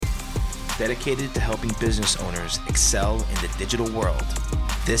dedicated to helping business owners excel in the digital world.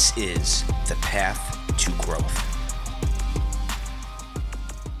 This is The Path to Growth.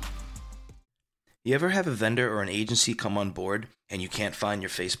 You ever have a vendor or an agency come on board and you can't find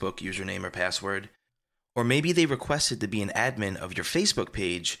your Facebook username or password? Or maybe they requested to be an admin of your Facebook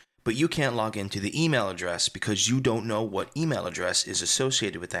page, but you can't log into the email address because you don't know what email address is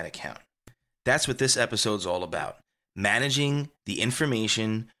associated with that account. That's what this episode's all about, managing the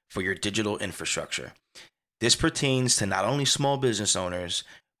information for your digital infrastructure. This pertains to not only small business owners,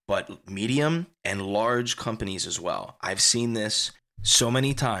 but medium and large companies as well. I've seen this so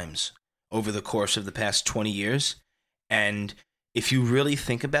many times over the course of the past 20 years. And if you really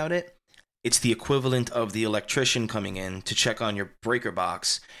think about it, it's the equivalent of the electrician coming in to check on your breaker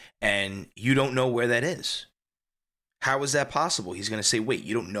box and you don't know where that is. How is that possible? He's going to say, wait,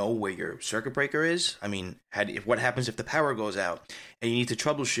 you don't know where your circuit breaker is? I mean, what happens if the power goes out and you need to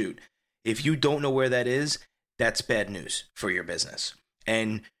troubleshoot? If you don't know where that is, that's bad news for your business.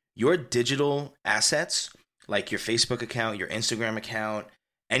 And your digital assets, like your Facebook account, your Instagram account,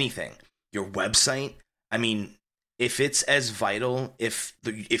 anything, your website, I mean, if it's as vital, if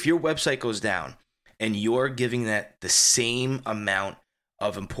your website goes down and you're giving that the same amount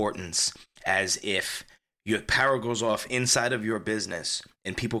of importance as if your power goes off inside of your business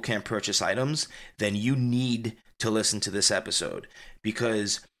and people can't purchase items, then you need to listen to this episode,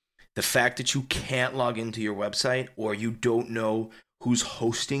 because the fact that you can't log into your website or you don't know who's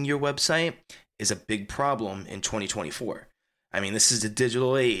hosting your website is a big problem in 2024. I mean, this is the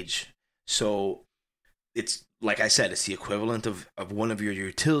digital age. So it's, like I said, it's the equivalent of one of your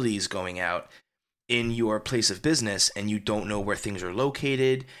utilities going out in your place of business and you don't know where things are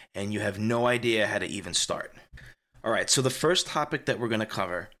located and you have no idea how to even start. All right, so the first topic that we're going to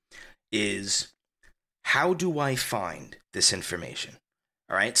cover is, how do I find this information?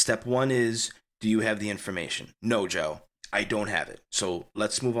 All right, step one is, do you have the information? No, Joe, I don't have it. So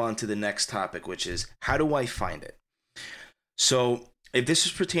let's move on to the next topic, which is, how do I find it? So if this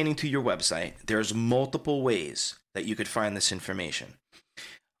is pertaining to your website, there's multiple ways that you could find this information.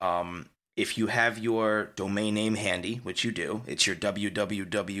 If you have your domain name handy, which you do, it's your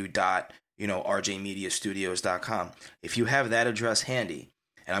www.rjmediastudios.com. If you have that address handy,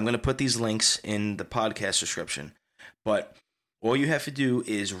 and I'm going to put these links in the podcast description, but all you have to do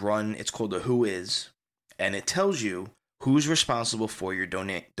is run, it's called a Whois, and it tells you who's responsible for your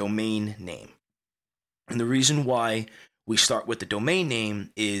domain name. And the reason why we start with the domain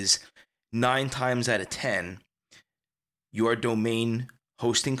name is 9 times out of 10, your domain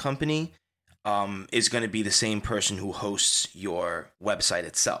hosting company is going to be the same person who hosts your website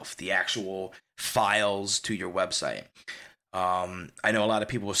itself, the actual files to your website. I know a lot of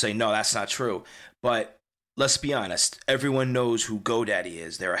people will say, no, that's not true. But let's be honest. Everyone knows who GoDaddy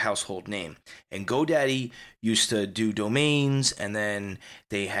is. They're a household name. And GoDaddy used to do domains, and then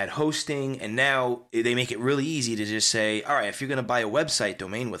they had hosting, and now they make it really easy to just say, all right, if you're going to buy a website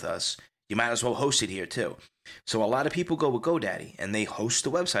domain with us, you might as well host it here too. So a lot of people go with GoDaddy, and they host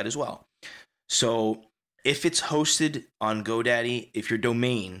the website as well. So if it's hosted on GoDaddy, if your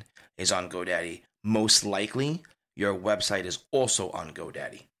domain is on GoDaddy, most likely your website is also on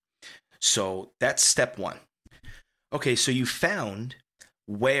GoDaddy. So that's step one. Okay, so you found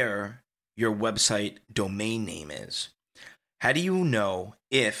where your website domain name is. How do you know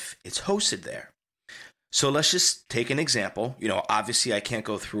if it's hosted there? So let's just take an example. Obviously I can't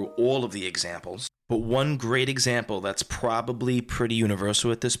go through all of the examples, but one great example that's probably pretty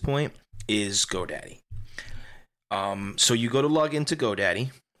universal at this point is GoDaddy. So you go to log into GoDaddy.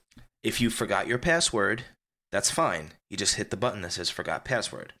 If you forgot your password, that's fine. You just hit the button that says forgot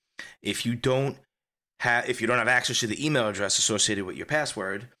password. If you don't have access to the email address associated with your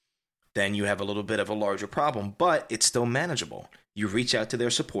password, then you have a little bit of a larger problem, but it's still manageable. You reach out to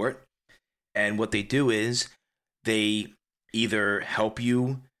their support, and what they do is they either help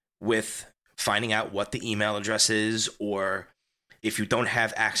you with finding out what the email address is, or if you don't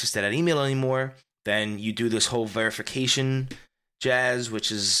have access to that email anymore, then you do this whole verification jazz,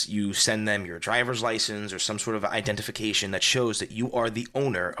 which is you send them your driver's license or some sort of identification that shows that you are the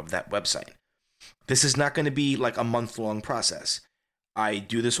owner of that website. This is not going to be like a month-long process. I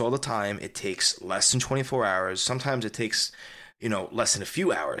do this all the time. It takes less than 24 hours. Sometimes it takes, less than a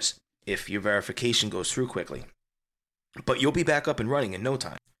few hours if your verification goes through quickly. But you'll be back up and running in no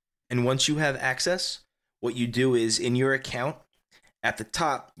time. And once you have access, what you do is in your account, at the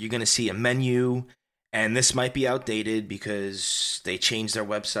top, you're going to see a menu, And this might be outdated because they change their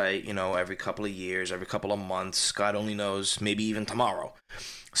website, every couple of years, every couple of months. God only knows, maybe even tomorrow.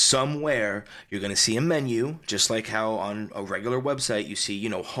 Somewhere you're going to see a menu, just like how on a regular website you see,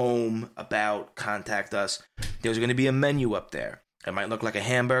 home, about, contact us. There's going to be a menu up there. It might look like a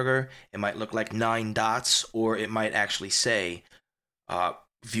hamburger. It might look like 9 dots, or it might actually say,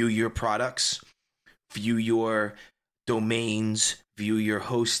 view your products, view your domains, view your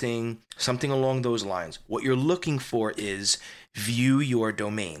hosting, something along those lines. What you're looking for is view your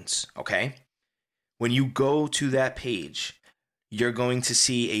domains, okay? When you go to that page, you're going to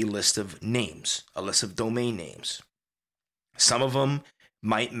see a list of names, a list of domain names. Some of them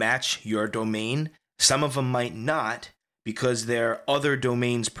might match your domain. Some of them might not, because there are other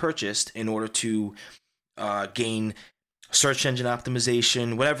domains purchased in order to gain search engine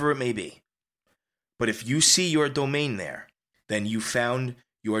optimization, whatever it may be. But if you see your domain there, then you found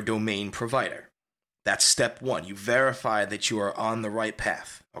your domain provider. That's step 1. You verify that you are on the right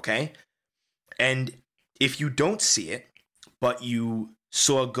path, okay? And if you don't see it, but you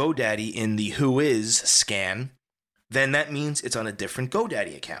saw GoDaddy in the Whois scan, then that means it's on a different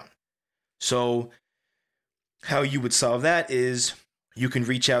GoDaddy account. So how you would solve that is you can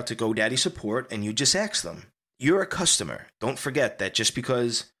reach out to GoDaddy support and you just ask them. You're a customer. Don't forget that just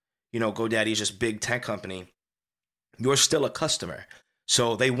because, GoDaddy is just big tech company, you're still a customer.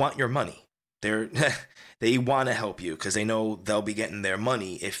 So they want your money. They want to help you because they know they'll be getting their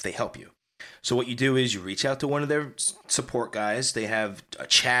money if they help you. So what you do is you reach out to one of their support guys. They have a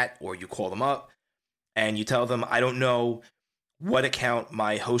chat, or you call them up and you tell them, I don't know what account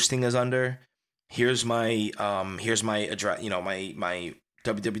my hosting is under. Here's my address, my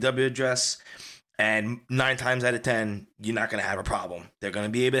www address. And 9 times out of 10, you're not going to have a problem. They're going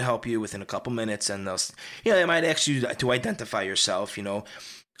to be able to help you within a couple minutes, and they might ask you to identify yourself.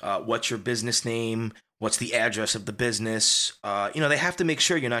 What's your business name? What's the address of the business? They have to make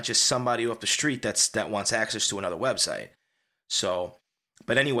sure you're not just somebody off the street that wants access to another website. So,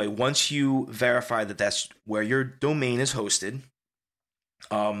 but anyway, once you verify that that's where your domain is hosted,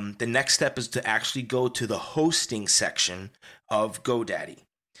 the next step is to actually go to the hosting section of GoDaddy.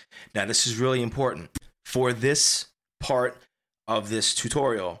 Now, this is really important. For this part of this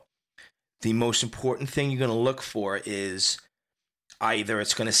tutorial, the most important thing you're going to look for is either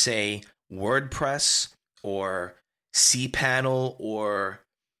it's going to say WordPress or cPanel, or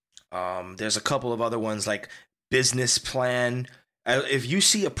there's a couple of other ones like Business Plan. If you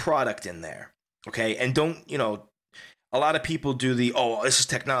see a product in there, okay, and don't, a lot of people do this is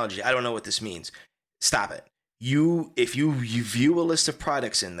technology, I don't know what this means. Stop it. If you view a list of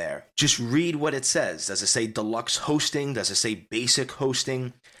products in there, just read what it says. Does it say deluxe hosting? Does it say basic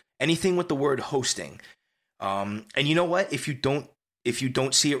hosting? Anything with the word hosting. And you know what? If you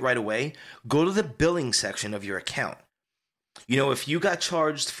don't see it right away, go to the billing section of your account. If you got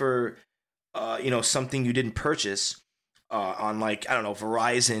charged for, something you didn't purchase on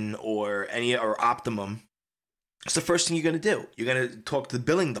Verizon or Optimum, it's the first thing you're going to do. You're going to talk to the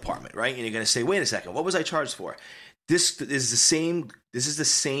billing department, right? And you're going to say, wait a second, what was I charged for? This is the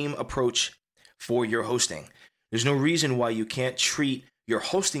same approach for your hosting. There's no reason why you can't treat your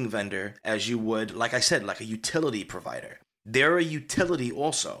hosting vendor as you would, like I said, like a utility provider. They're a utility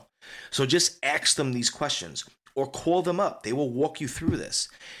also. So just ask them these questions or call them up. They will walk you through this.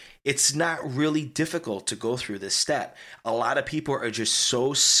 It's not really difficult to go through this step. A lot of people are just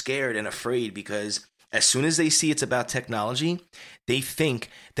so scared and afraid because as soon as they see it's about technology, they think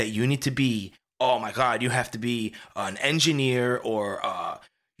that you need to be, oh my God, you have to be an engineer or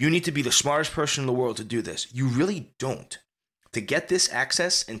you need to be the smartest person in the world to do this. You really don't. To get this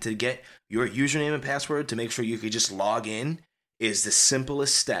access and to get your username and password to make sure you could just log in is the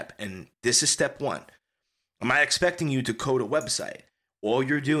simplest step. And this is step 1. I'm not expecting you to code a website. All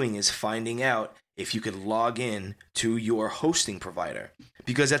you're doing is finding out if you could log in to your hosting provider.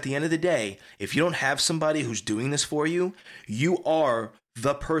 Because at the end of the day, if you don't have somebody who's doing this for you, you are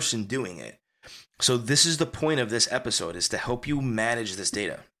the person doing it. So this is the point of this episode, is to help you manage this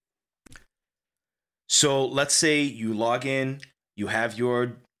data. So let's say you log in, you have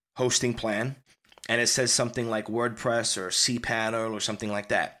your hosting plan, and it says something like WordPress or cPanel or something like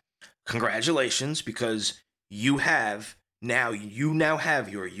that. Congratulations, because you now have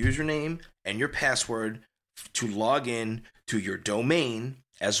your username and your password to log in to your domain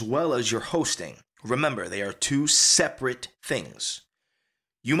as well as your hosting. Remember, they are 2 separate things.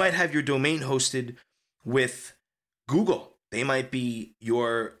 You might have your domain hosted with Google. They might be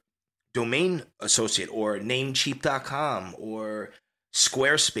your domain associate, or Namecheap.com or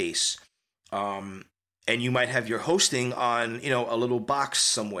Squarespace. and you might have your hosting on, a little box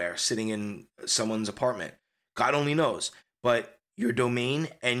somewhere sitting in someone's apartment. God only knows. But your domain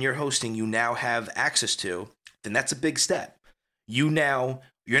and your hosting you now have access to, then that's a big step. You're not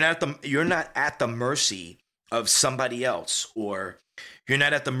at the mercy of somebody else, or you're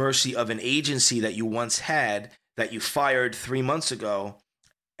not at the mercy of an agency that you once had that you fired 3 months ago,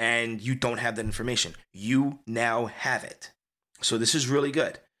 and you don't have that information. You now have it. So this is really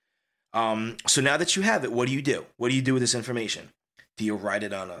good. So now that you have it, what do you do? What do you do with this information? Do you write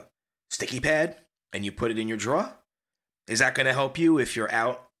it on a sticky pad and you put it in your drawer? Is that going to help you if you're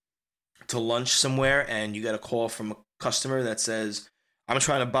out to lunch somewhere and you get a call from a customer that says, I'm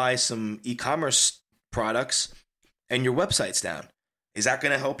trying to buy some e-commerce products and your website's down? Is that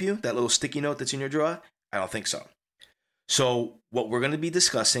going to help you? That little sticky note that's in your drawer? I don't think so. So what we're going to be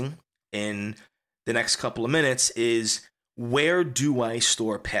discussing in the next couple of minutes is, where do I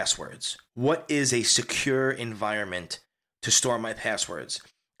store passwords? What is a secure environment to store my passwords?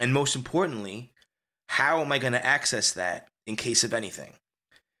 And most importantly, how am I going to access that in case of anything?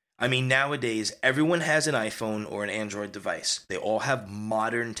 I mean, nowadays, everyone has an iPhone or an Android device. They all have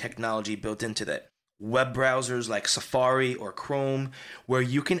modern technology built into that. Web browsers like Safari or Chrome, where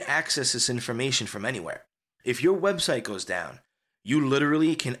you can access this information from anywhere. If your website goes down, you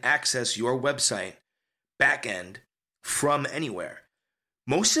literally can access your website backend from anywhere.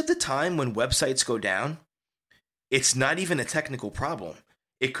 Most of the time when websites go down, it's not even a technical problem.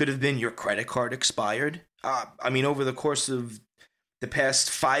 It could have been your credit card expired. Over the course of the past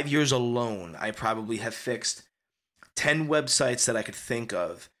 5 years alone, I probably have fixed 10 websites that I could think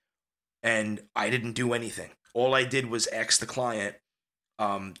of, and I didn't do anything. All I did was ask the client,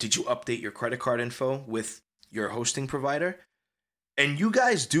 did you update your credit card info with your hosting provider? And you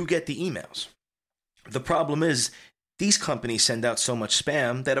guys do get the emails. The problem is, these companies send out so much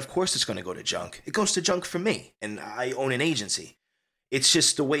spam that of course it's going to go to junk. It goes to junk for me, and I own an agency. It's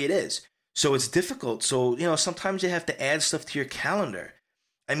just the way it is. So it's difficult. So, sometimes you have to add stuff to your calendar.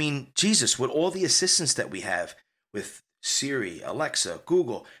 I mean, Jesus, with all the assistants that we have with Siri, Alexa,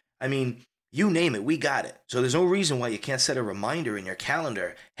 Google, you name it, we got it. So there's no reason why you can't set a reminder in your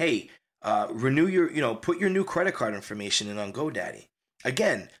calendar. Hey, put your new credit card information in on GoDaddy.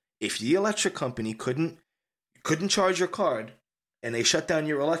 Again, if the electric company couldn't charge your card and they shut down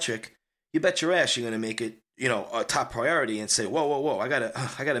your electric, you bet your ass you're going to make it, a top priority and say, whoa, I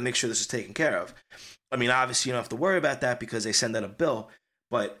gotta make sure this is taken care of. Obviously you don't have to worry about that because they send out a bill,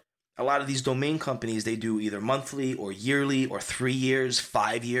 but a lot of these domain companies, they do either monthly or yearly or 3 years,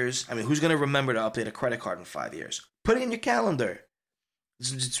 5 years. Who's going to remember to update a credit card in 5 years? Put it in your calendar.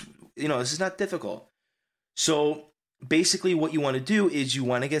 This is not difficult. So basically what you want to do is you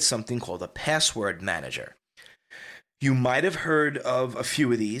want to get something called a password manager. You might have heard of a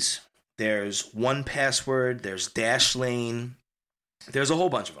few of these. There's 1Password, there's Dashlane, there's a whole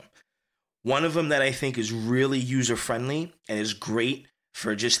bunch of them. One of them that I think is really user-friendly and is great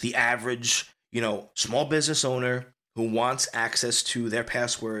for just the average, small business owner who wants access to their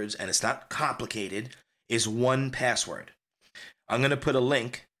passwords and it's not complicated is 1Password. I'm going to put a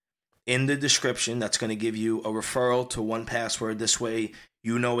link in the description that's going to give you a referral to 1Password. This way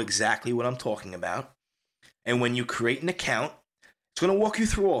you know exactly what I'm talking about. And when you create an account, it's going to walk you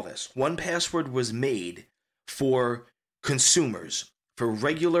through all this. 1Password was made for consumers, for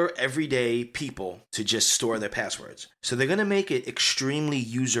regular, everyday people to just store their passwords. So they're going to make it extremely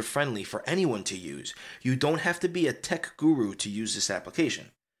user-friendly for anyone to use. You don't have to be a tech guru to use this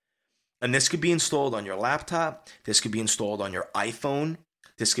application. And this could be installed on your laptop. This could be installed on your iPhone.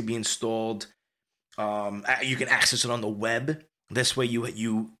 This could be installed, you can access it on the web. This way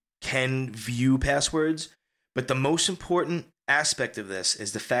you can view passwords. But the most important aspect of this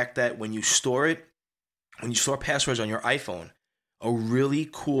is the fact that when you store passwords on your iPhone, a really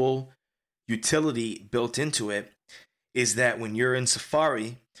cool utility built into it is that when you're in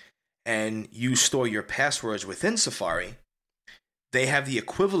Safari and you store your passwords within Safari, they have the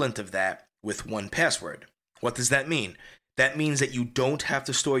equivalent of that with 1Password. What does that mean? That means that you don't have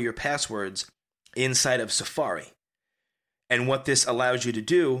to store your passwords inside of Safari. And what this allows you to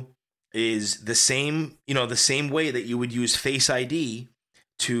do is the same way that you would use Face ID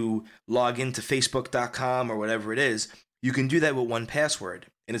to log into Facebook.com or whatever it is, you can do that with 1Password,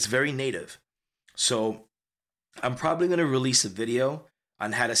 and it's very native. So I'm probably going to release a video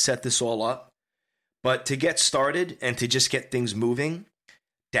on how to set this all up. But to get started and to just get things moving,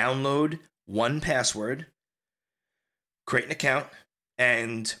 download 1Password, create an account,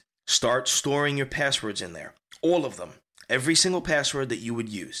 and start storing your passwords in there. All of them. Every single password that you would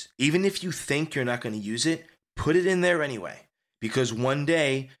use. Even if you think you're not going to use it, put it in there anyway. Because one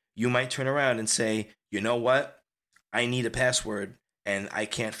day you might turn around and say, you know what? I need a password and I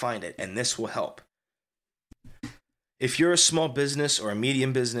can't find it, and this will help. If you're a small business or a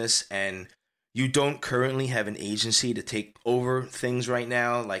medium business and you don't currently have an agency to take over things right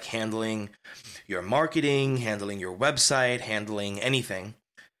now, like handling your marketing, handling your website, handling anything,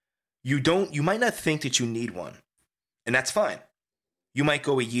 you might not think that you need one, and that's fine. You might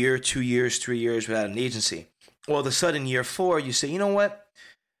go a year, 2 years, 3 years without an agency. All of a sudden, year 4, you say, you know what?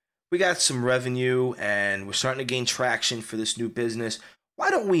 We got some revenue and we're starting to gain traction for this new business. Why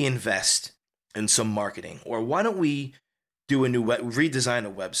don't we invest in some marketing? Or why don't we do redesign a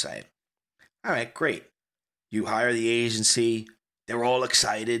website? All right, great. You hire the agency. They're all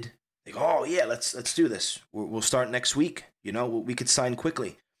excited. They go, oh yeah, let's do this. We'll start next week. You know, we could sign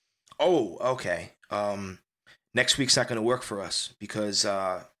quickly. Oh, okay. Next week's not going to work for us because,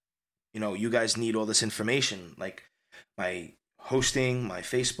 you guys need all this information, like my hosting, my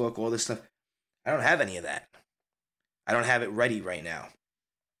Facebook, all this stuff. I don't have any of that. I don't have it ready right now.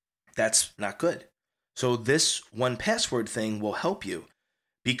 That's not good. So this 1Password thing will help you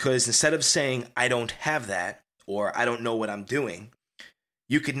because instead of saying, I don't have that, or I don't know what I'm doing,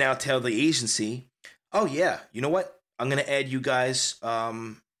 you could now tell the agency, oh yeah, you know what? I'm going to add you guys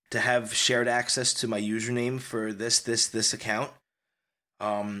to have shared access to my username for this account.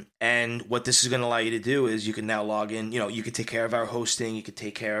 And what this is going to allow you to do is you can now log in, you can take care of our hosting, you can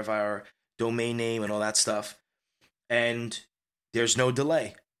take care of our domain name and all that stuff. And there's no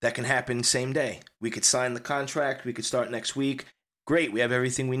delay. That can happen same day. We could sign the contract. We could start next week. Great. We have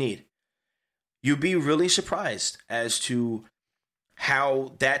everything we need. You'd be really surprised as to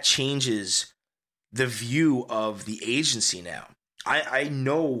how that changes the view of the agency now. I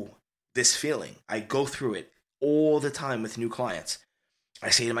know this feeling. I go through it all the time with new clients. I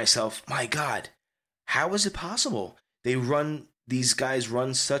say to myself, my God, how is it possible? These guys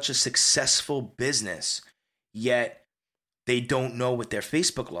run such a successful business, yet they don't know what their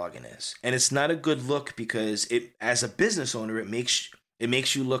Facebook login is. And it's not a good look because as a business owner, it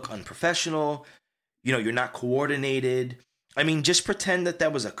makes you look unprofessional. You're not coordinated. I mean, just pretend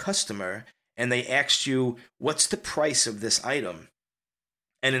that was a customer and they asked you, what's the price of this item?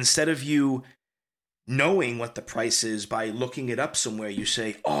 And instead of you knowing what the price is by looking it up somewhere, you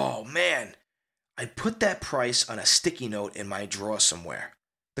say, oh man, I put that price on a sticky note in my drawer somewhere.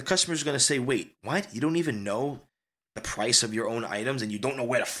 The customer's going to say, wait, what? You don't even know the price of your own items and you don't know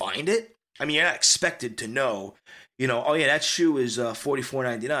where to find it? I mean, you're not expected to know, oh yeah, that shoe is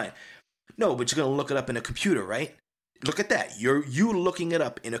 $44.99. No, but you're going to look it up in a computer, right? Look at that. You looking it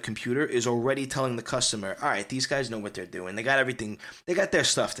up in a computer is already telling the customer, all right, these guys know what they're doing. They got everything. They got their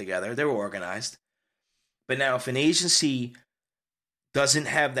stuff together. They're organized. But now if an agency doesn't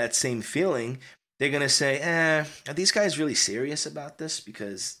have that same feeling, they're going to say, are these guys really serious about this?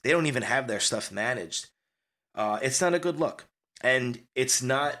 Because they don't even have their stuff managed. It's not a good look. And it's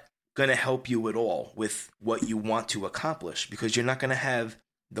not going to help you at all with what you want to accomplish because you're not going to have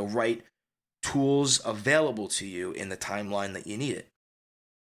the right tools available to you in the timeline that you need it.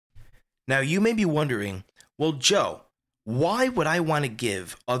 Now, you may be wondering, well, Joe, why would I want to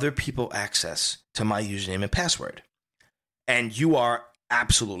give other people access to my username and password? And you are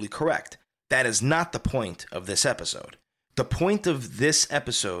absolutely correct. That is not the point of this episode. The point of this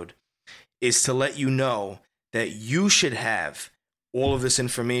episode is to let you know that you should have all of this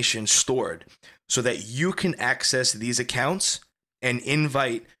information stored so that you can access these accounts and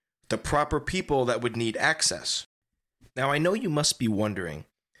invite the proper people that would need access. Now, I know you must be wondering,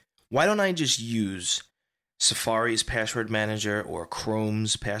 why don't I just use Safari's password manager or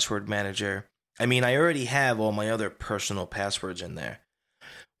Chrome's password manager? I mean, I already have all my other personal passwords in there.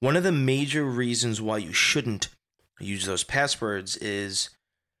 One of the major reasons why you shouldn't use those passwords is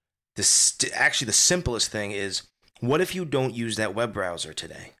actually the simplest thing is, what if you don't use that web browser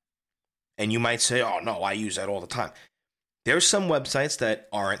today? And you might say, oh no, I use that all the time. There's some websites that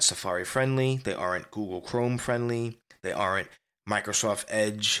aren't Safari friendly, they aren't Google Chrome friendly, they aren't Microsoft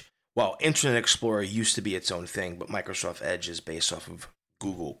Edge. Well, Internet Explorer used to be its own thing, but Microsoft Edge is based off of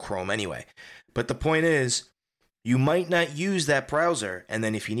Google Chrome anyway. But the point is, you might not use that browser, and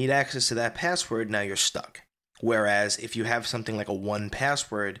then if you need access to that password, now you're stuck. Whereas if you have something like a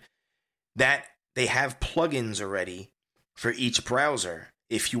 1Password, that they have plugins already for each browser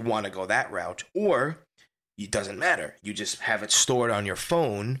if you want to go that route, or it doesn't matter. You just have it stored on your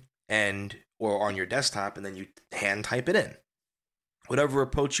phone or on your desktop, and then you hand type it in. Whatever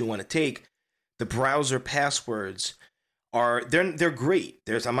approach you want to take, the browser passwords they're great.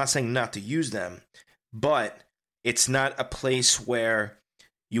 I'm not saying not to use them, but it's not a place where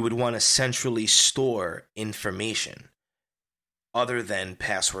you would want to centrally store information other than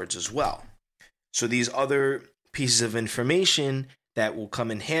passwords as well. So these other pieces of information that will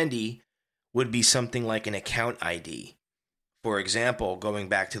come in handy would be something like an account ID. For example, going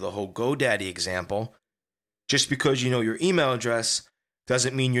back to the whole GoDaddy example, just because you know your email address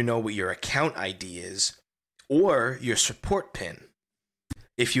doesn't mean you know what your account ID is or your support PIN.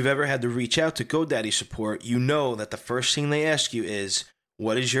 If you've ever had to reach out to GoDaddy support, you know that the first thing they ask you is,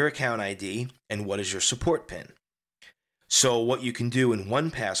 what is your account ID and what is your support PIN? So what you can do in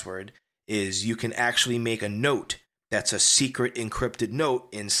 1Password is you can actually make a note that's a secret encrypted note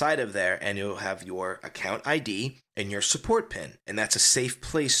inside of there, and it'll have your account ID and your support PIN. And that's a safe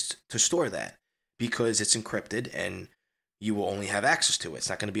place to store that because it's encrypted and you will only have access to it. It's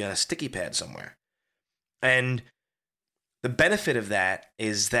not going to be on a sticky pad somewhere. And the benefit of that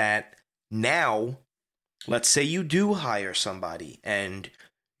is that now, let's say you do hire somebody and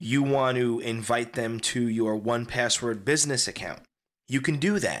you want to invite them to your 1Password business account. You can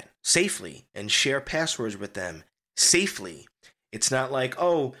do that safely and share passwords with them safely. It's not like,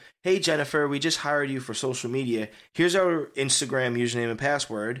 oh, hey, Jennifer, we just hired you for social media. Here's our Instagram username and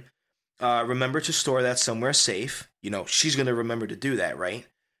password. Remember to store that somewhere safe. She's going to remember to do that, right?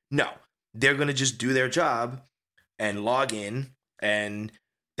 No, they're going to just do their job and log in, and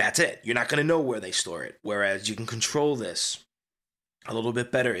that's it. You're not going to know where they store it. Whereas you can control this a little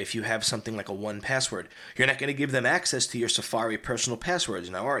bit better if you have something like a 1Password. You're not going to give them access to your Safari personal passwords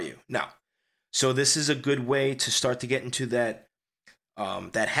now, are you? No. So this is a good way to start to get into that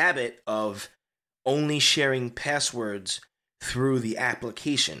habit of only sharing passwords through the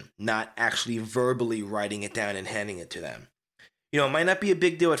application, not actually verbally writing it down and handing it to them. It might not be a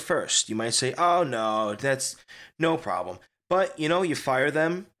big deal at first. You might say, oh, no, that's no problem. But, you fire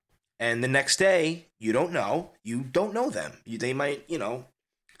them, and the next day, you don't know them. They might,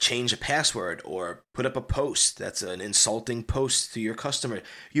 change a password or put up a post that's an insulting post to your customer.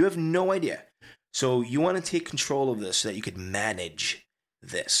 You have no idea. So you want to take control of this so that you could manage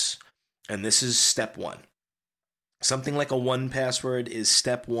this. And this is step one. Something like a 1Password is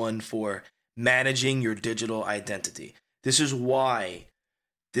step one for managing your digital identity. This is why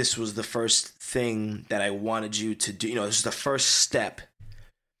this was the first thing that I wanted you to do. This is the first step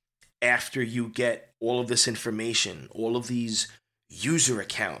after you get all of this information, all of these user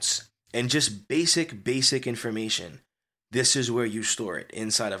accounts, and just basic information. This is where you store it,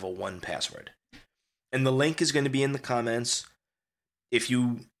 inside of a 1Password. And the link is going to be in the comments. If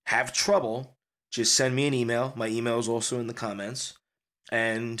you have trouble, just send me an email. My email is also in the comments,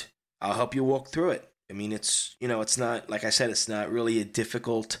 and I'll help you walk through it. I mean, it's not, like I said, it's not really a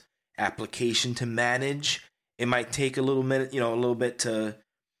difficult application to manage. It might take a little minute, a little bit to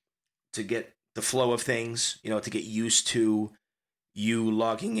get the flow of things, to get used to you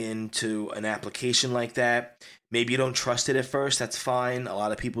logging into an application like that. Maybe you don't trust it at first. That's fine. A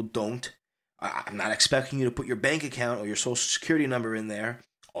lot of people don't. I'm not expecting you to put your bank account or your social security number in there,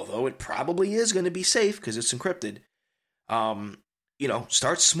 although it probably is going to be safe because it's encrypted.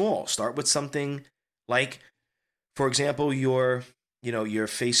 Start small. Start with something like, for example, your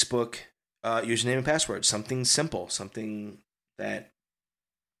Facebook username and password. Something simple, something that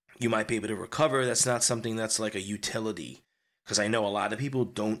you might be able to recover. That's not something that's like a utility, because I know a lot of people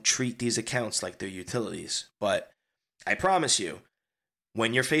don't treat these accounts like they're utilities. But I promise you,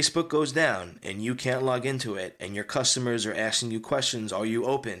 when your Facebook goes down and you can't log into it and your customers are asking you questions, are you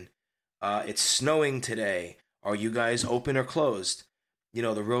open? It's snowing today. Are you guys open or closed?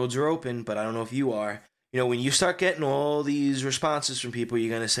 The roads are open, but I don't know if you are. When you start getting all these responses from people, you're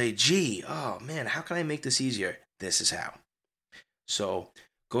going to say, gee, oh man, how can I make this easier? This is how. So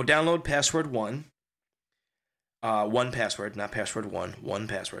go download Password 1. 1Password, not Password 1,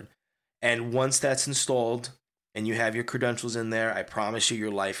 1Password. And once that's installed and you have your credentials in there, I promise you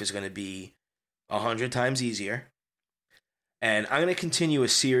your life is going to be 100 times easier. And I'm going to continue a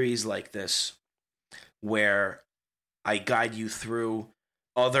series like this where I guide you through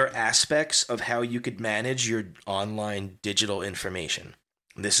other aspects of how you could manage your online digital information.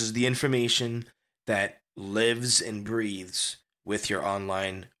 This is the information that lives and breathes with your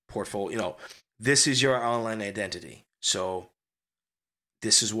online portfolio. This is your online identity. So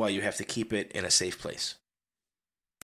this is why you have to keep it in a safe place.